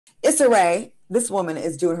Issa Rae, this woman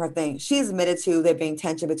is doing her thing. She admitted to there being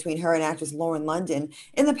tension between her and actress Lauren London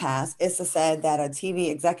in the past. Issa said that a TV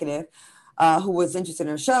executive who was interested in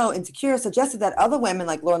her show, Insecure, suggested that other women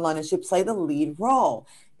like Lauren London should play the lead role.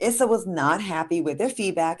 Issa was not happy with their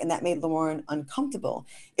feedback, and that made Lauren uncomfortable.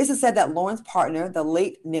 Issa said that Lauren's partner, the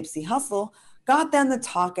late Nipsey Hussle, got them to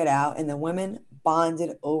talk it out, and the women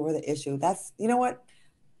bonded over the issue. That's, you know what?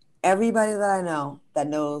 Everybody that I know that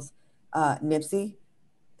knows Nipsey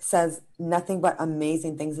says nothing but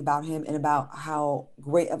amazing things about him and about how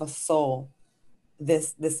great of a soul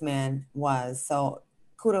this man was. So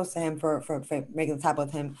kudos to him for making the type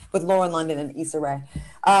with him with Lauren London and Issa Rae.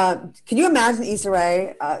 Can you imagine Issa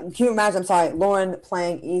Rae? Can you imagine? I'm sorry, Lauren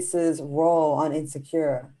playing Issa's role on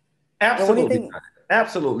Insecure. And what do you Absolutely think? not.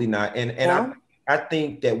 Absolutely not. And No. I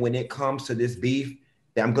think that when it comes to this beef,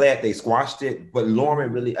 that I'm glad they squashed it. But Lauren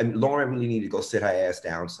Mm-hmm. really, I mean, Lauren really needed to go sit her ass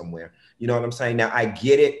down somewhere. You know what I'm saying? Now I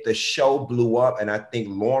get it. The show blew up, and I think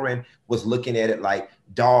Lauren was looking at it like,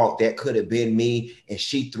 dog, that could have been me, and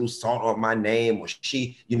she threw salt on my name, or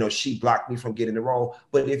she, she blocked me from getting the role.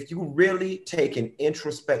 But if you really take an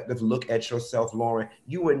introspective look at yourself, Lauren,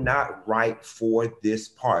 you were not right for this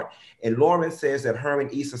part. And Lauren says that her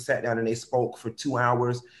and Issa sat down and they spoke for 2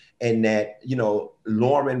 hours, and that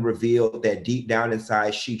Lauren revealed that deep down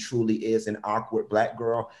inside she truly is an awkward black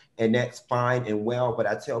girl, and that's fine and well. But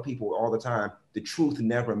I tell people all the time, the truth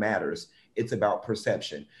never matters. It's about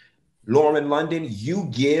perception. Lauren London, you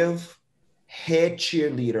give head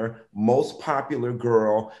cheerleader, most popular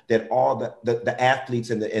girl that all the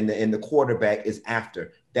athletes and the quarterback is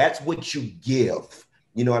after. That's what you give.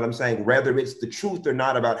 You know what I'm saying? Whether it's the truth or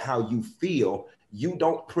not about how you feel, you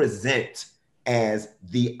don't present as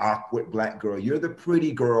the awkward black girl. You're the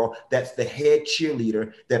pretty girl that's the head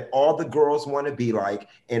cheerleader that all the girls want to be like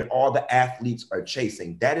and all the athletes are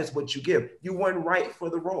chasing. That is what you give. You weren't right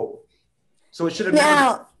for the role. So it should have never been.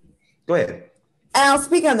 Now, Go ahead. Al,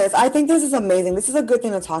 speak on this. I think this is amazing. This is a good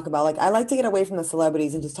thing to talk about. Like, I like to get away from the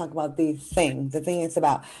celebrities and just talk about the thing it's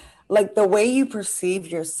about. Like the way you perceive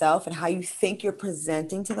yourself and how you think you're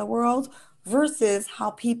presenting to the world versus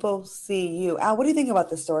how people see you. Al, what do you think about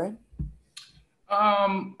this story?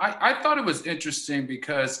 I thought it was interesting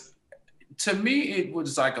because to me it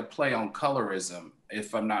was like a play on colorism,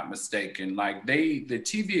 if I'm not mistaken. Like the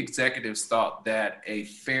TV executives thought that a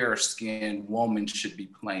fair skinned woman should be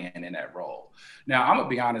playing in that role. Now I'm gonna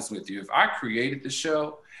be honest with you. If I created the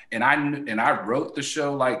show and I wrote the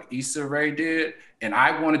show like Issa Rae did, and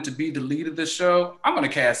I wanted to be the lead of the show, I'm gonna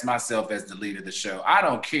cast myself as the lead of the show. I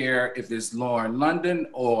don't care if it's Lauren London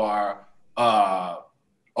or Oprah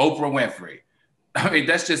Winfrey. I mean,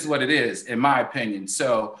 that's just what it is, in my opinion.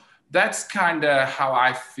 So that's kind of how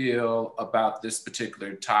I feel about this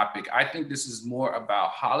particular topic. I think this is more about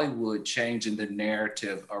Hollywood changing the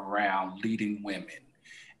narrative around leading women.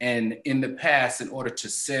 And in the past, in order to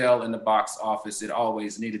sell in the box office, it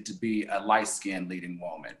always needed to be a light-skinned leading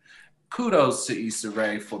woman. Kudos to Issa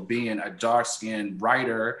Rae for being a dark-skinned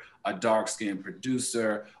writer, a dark-skinned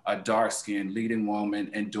producer, a dark-skinned leading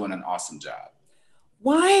woman, and doing an awesome job.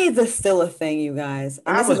 Why is this still a thing, you guys?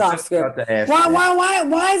 And I this is was off just about script. to ask Why, that. why, why,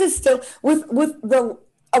 why is it still with the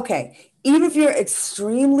okay? Even if you're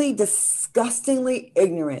extremely disgustingly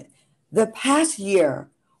ignorant, the past year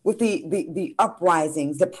with the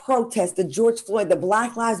uprisings, the protests, the George Floyd, the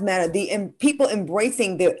Black Lives Matter, people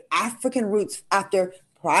embracing their African roots after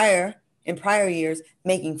prior years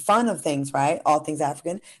making fun of things, right? All things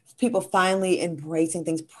African. People finally embracing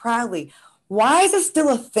things proudly. Why is it still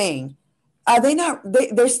a thing? Are they not?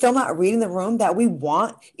 They're still not reading the room that we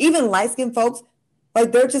want. Even light skinned folks,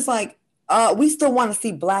 like they're just like, we still want to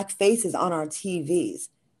see black faces on our TVs.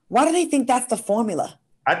 Why do they think that's the formula?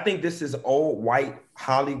 I think this is old white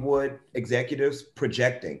Hollywood executives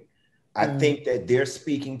projecting. I Mm. think that they're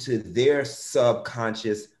speaking to their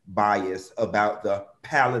subconscious bias about the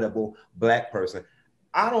palatable black person.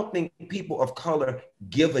 I don't think people of color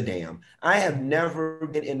give a damn. I have never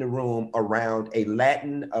been in the room around a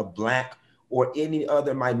Latin, a black, or any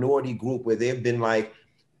other minority group where they've been like,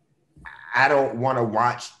 I don't want to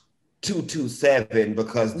watch 227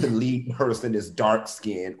 because the lead person is dark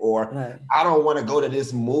skinned, or Right. I don't want to go to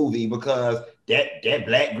this movie because that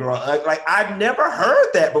black girl. Like I've never heard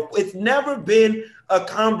that, but it's never been a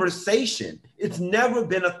conversation. It's never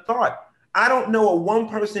been a thought. I don't know a one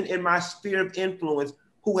person in my sphere of influence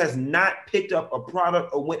who has not picked up a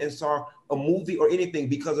product or went and saw a movie or anything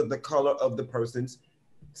because of the color of the person's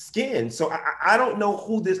skin. So I don't know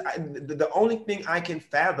who this. The only thing I can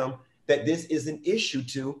fathom that this is an issue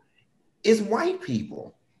to is white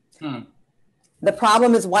people. Hmm. The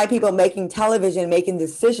problem is white people making television, making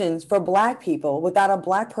decisions for black people without a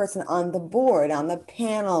black person on the board, on the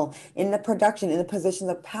panel, in the production, in the positions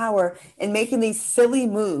of power, and making these silly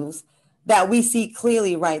moves that we see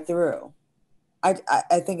clearly right through. I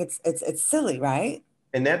think it's silly, right?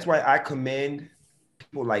 And that's why I commend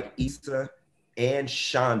people like Issa and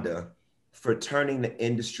Shonda for turning the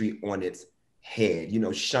industry on its head. You know,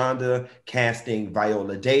 Shonda casting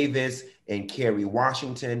Viola Davis and Kerry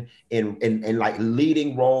Washington in like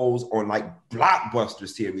leading roles on like blockbuster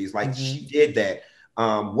series. Like she did that.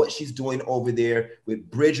 What she's doing over there with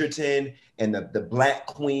Bridgerton and the Black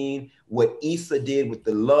Queen, what Issa did with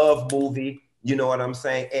the Love movie, you know what I'm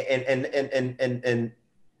saying? And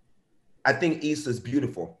I think Issa's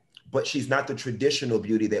beautiful, but she's not the traditional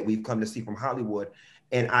beauty that we've come to see from Hollywood.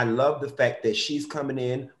 And I love the fact that she's coming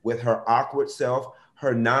in with her awkward self,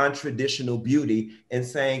 her non-traditional beauty, and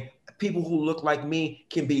saying, people who look like me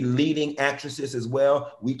can be leading actresses as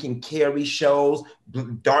well. We can carry shows.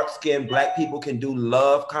 Dark-skinned Black people can do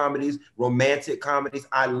love comedies, romantic comedies.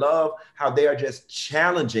 I love how they are just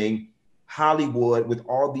challenging Hollywood with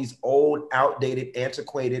all these old, outdated,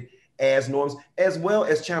 antiquated as norms, as well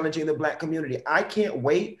as challenging the Black community. I can't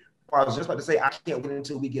wait. I was just about to say, I can't wait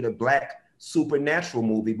until we get a Black supernatural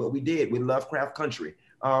movie, but we did with Lovecraft Country.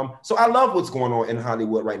 So I love what's going on in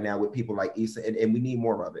Hollywood right now with people like Issa, and we need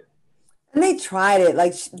more of it. And they tried it.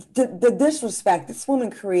 Like the disrespect. This woman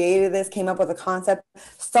created this, came up with a concept,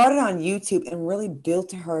 started on YouTube, and really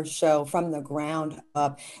built her show from the ground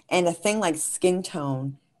up. And a thing like skin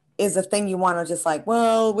tone is a thing you want to just like,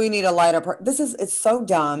 well, we need a lighter. It's so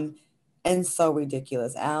dumb and so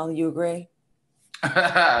ridiculous. Al, you agree?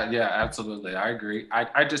 Yeah, absolutely. I agree.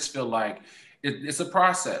 I just feel like it's a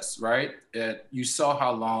process, right? You saw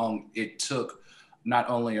how long it took not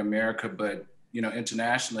only America, but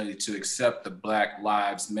internationally to accept the Black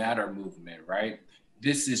Lives Matter movement, right?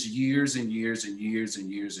 This is years and years and years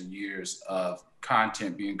and years and years of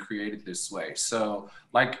content being created this way. So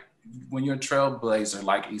like when you're a trailblazer,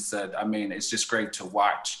 like he said, I mean, it's just great to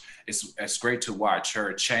watch. It's great to watch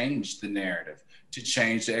her change the narrative, to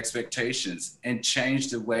change the expectations, and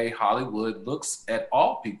change the way Hollywood looks at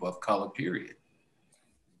all people of color, period.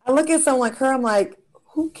 I look at someone like her, I'm like,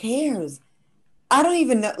 who cares? I don't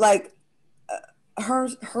even know, like, her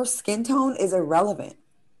skin tone is irrelevant.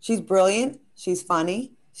 She's brilliant, she's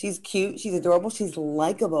funny, she's cute, she's adorable, she's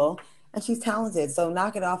likable, and she's talented. So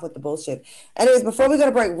knock it off with the bullshit. Anyways, before we go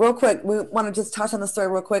to break, real quick, we want to just touch on the story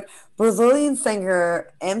real quick. Brazilian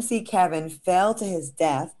singer MC Kevin fell to his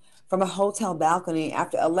death from a hotel balcony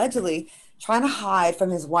after allegedly trying to hide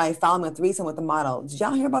from his wife following a threesome with a model. Did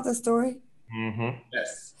y'all hear about this story? Mm-hmm.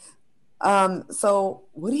 Yes. So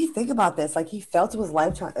what do you think about this? Like, he fell to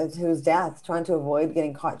his death trying to avoid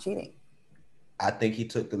getting caught cheating. I think he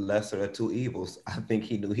took the lesser of two evils. I think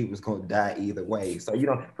he knew he was going to die either way. So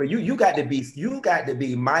for you got to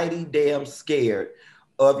be mighty damn scared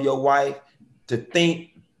of your wife to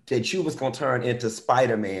think that you was going to turn into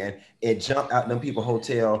Spider-Man and jump out them people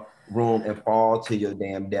hotel room and fall to your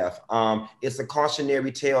damn death. It's a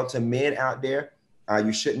cautionary tale to men out there.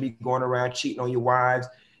 You shouldn't be going around cheating on your wives.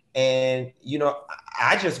 And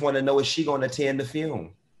I just want to know, is she going to attend the funeral?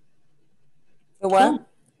 The what?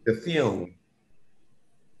 The funeral.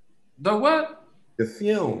 The what? The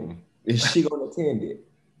funeral. Is she going to attend it?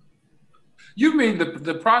 You mean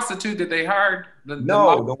the prostitute that they hired?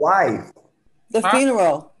 The wife. The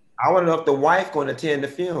funeral. I want to know if the wife going to attend the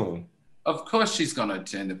funeral. Of course she's going to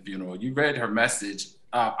attend the funeral. You read her message.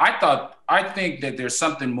 I think that there's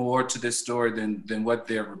something more to this story than what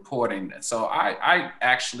they're reporting. So I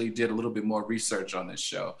actually did a little bit more research on this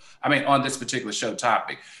show. I mean, on this particular show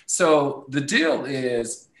topic. So the deal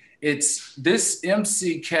is, it's this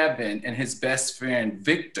MC Kevin and his best friend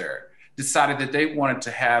Victor decided that they wanted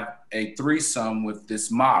to have a threesome with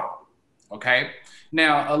this model. Okay.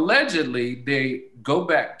 Now, allegedly, they go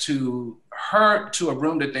back to a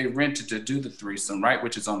room that they rented to do the threesome, right?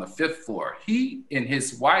 Which is on the 5th floor. He and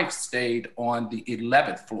his wife stayed on the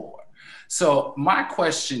 11th floor. So my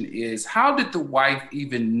question is, how did the wife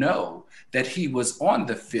even know that he was on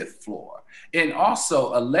the 5th floor? And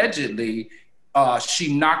also, allegedly,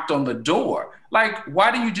 she knocked on the door. Like,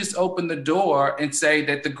 why do you just open the door and say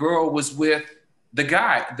that the girl was with the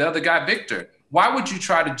other guy, Victor? Why would you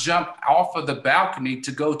try to jump off of the balcony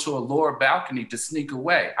to go to a lower balcony to sneak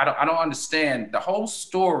away? I don't understand. The whole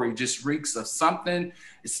story just reeks of something.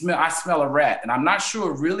 I smell a rat, and I'm not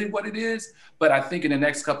sure really what it is, but I think in the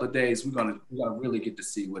next couple of days, we're gonna really get to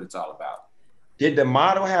see what it's all about. Did the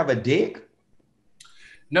model have a dick?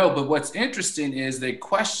 No, but what's interesting is they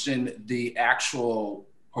questioned the actual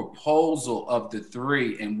proposal of the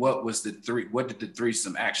three, and what did the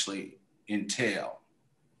threesome actually entail?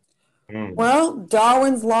 Well,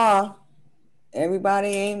 Darwin's law. Everybody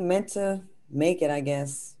ain't meant to make it, I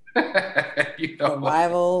guess. You know,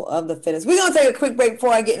 Survival of the fittest. We're going to take a quick break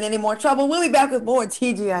before I get in any more trouble. We'll be back with more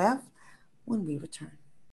TGIF when we return.